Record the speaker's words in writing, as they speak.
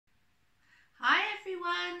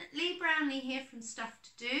Brownlee here from Stuff To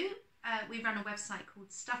Do. We run a website called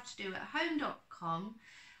stufftodoathome.com.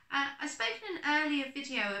 I spoke in an earlier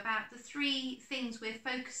video about the 3 things we're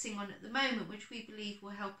focusing on at the moment which we believe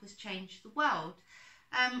will help us change the world.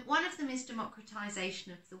 One of them is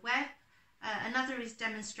democratisation of the web, another is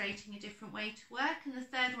demonstrating a different way to work, and the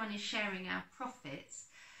third one is sharing our profits.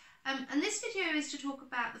 And this video is to talk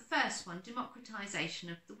about the first one,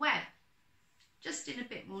 democratisation of the web, just in a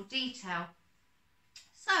bit more detail.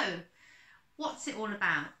 So, what's it all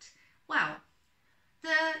about? Well, the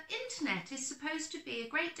internet is supposed to be a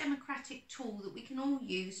great democratic tool that we can all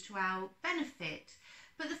use to our benefit.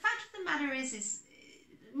 But the fact of the matter is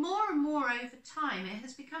more and more over time, it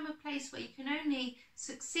has become a place where you can only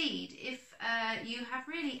succeed if you have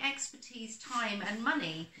really expertise, time and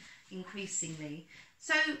money increasingly.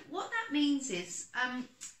 So what that means is,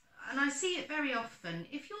 and I see it very often,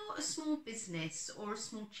 if you're a small business or a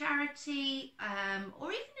small charity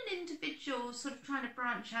or even an individual sort of trying to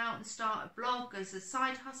branch out and start a blog as a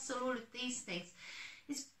side hustle, all of these things,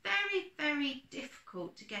 it's very, very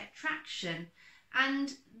difficult to get traction.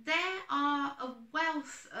 And there are a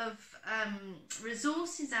wealth of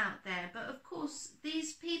resources out there, but of course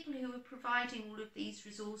these people who are providing all of these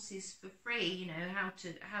resources for free, you know, how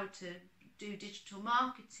to do digital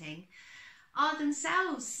marketing, are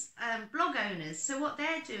themselves blog owners. So what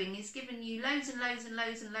they're doing is giving you loads and loads and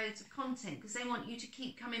loads and loads of content because they want you to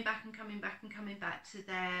keep coming back and coming back and coming back to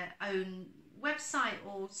their own website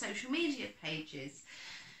or social media pages.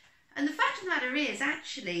 And the fact of the matter is,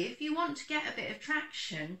 actually, if you want to get a bit of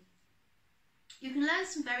traction, you can learn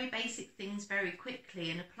some very basic things very quickly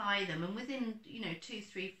and apply them, and within 2,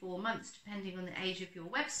 3, 4 months, depending on the age of your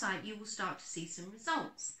website, you will start to see some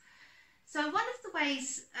results. So one of the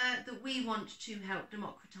ways that we want to help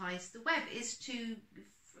democratise the web is to,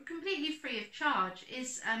 completely free of charge,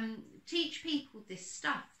 is teach people this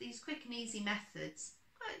stuff, these quick and easy methods,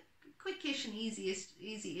 quickish and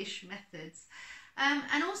easy-ish methods,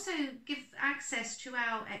 and also give access to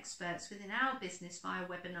our experts within our business via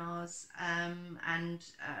webinars and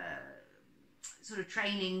sort of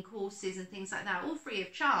training courses and things like that, all free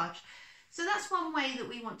of charge. So that's one way that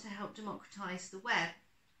we want to help democratise the web.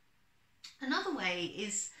 Another way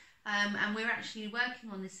is, and we're actually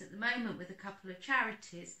working on this at the moment with a couple of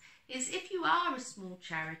charities, is if you are a small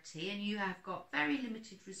charity and you have got very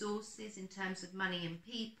limited resources in terms of money and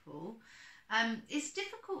people, it's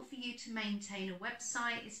difficult for you to maintain a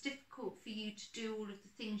website, it's difficult for you to do all of the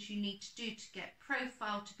things you need to do to get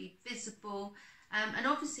profile, to be visible, and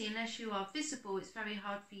obviously unless you are visible it's very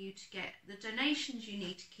hard for you to get the donations you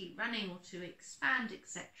need to keep running or to expand,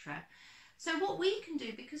 etc. So what we can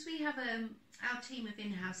do, because we have our team of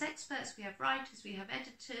in-house experts, we have writers, we have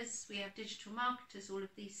editors, we have digital marketers, all of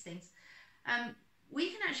these things, we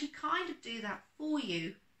can actually kind of do that for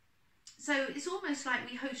you. So it's almost like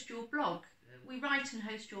we host your blog. We write and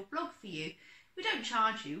host your blog for you. We don't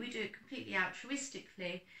charge you, we do it completely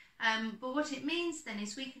altruistically. But what it means then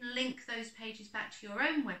is we can link those pages back to your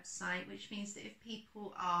own website, which means that if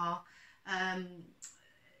people are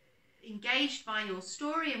engaged by your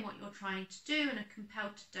story and what you're trying to do and are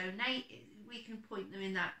compelled to donate, we can point them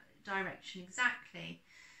in that direction exactly.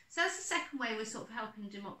 So that's the second way we're sort of helping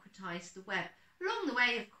democratise the web. Along the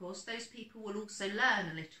way, of course, those people will also learn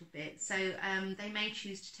a little bit. So they may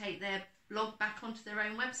choose to take their blog back onto their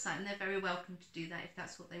own website, and they're very welcome to do that if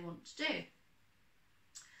that's what they want to do.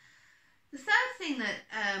 The third thing that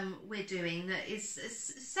we're doing that is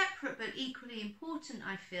separate but equally important,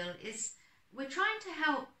 I feel, is we're trying to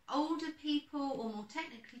help older people or more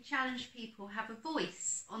technically challenged people have a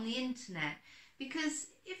voice on the internet. Because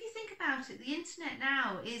if you think about it, the internet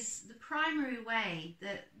now is the primary way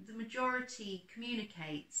that the majority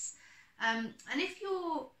communicates. And if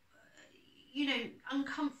you're,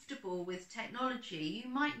 uncomfortable with technology, you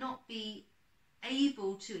might not be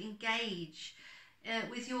able to engage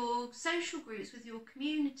with your social groups, with your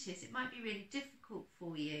communities. It might be really difficult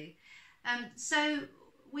for you. So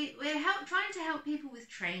we're trying to help people with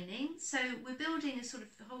training. So we're building a sort of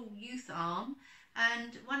whole youth arm.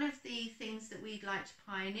 And one of the things that we'd like to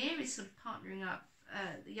pioneer is sort of partnering up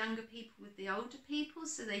the younger people with the older people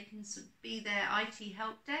so they can sort of be their IT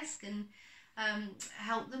help desk and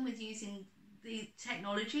help them with using the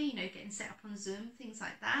technology, getting set up on Zoom, things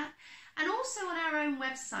like that. And also on our own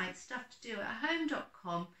website,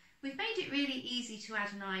 stufftodoathome.com, we've made it really easy to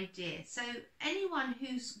add an idea. So anyone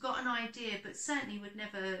who's got an idea but certainly would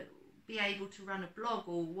never be able to run a blog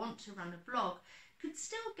or want to run a blog could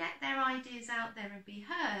still get their ideas out there and be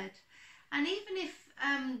heard. And even if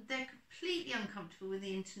they're completely uncomfortable with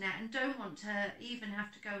the internet and don't want to even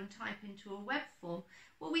have to go and type into a web form,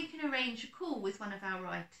 well, we can arrange a call with one of our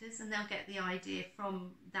writers and they'll get the idea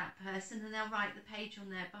from that person and they'll write the page on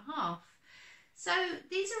their behalf. So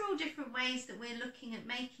these are all different ways that we're looking at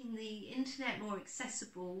making the internet more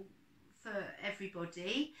accessible for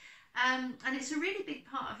everybody. And it's a really big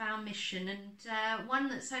part of our mission, and one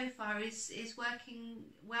that so far is working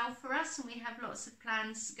well for us, and we have lots of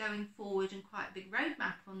plans going forward and quite a big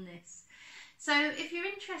roadmap on this. So if you're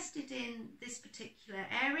interested in this particular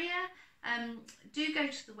area, do go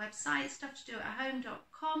to the website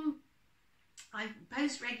stufftodoathome.com. I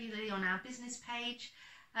post regularly on our business page,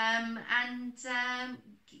 and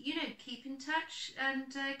you know, keep in touch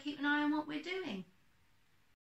and keep an eye on what we're doing.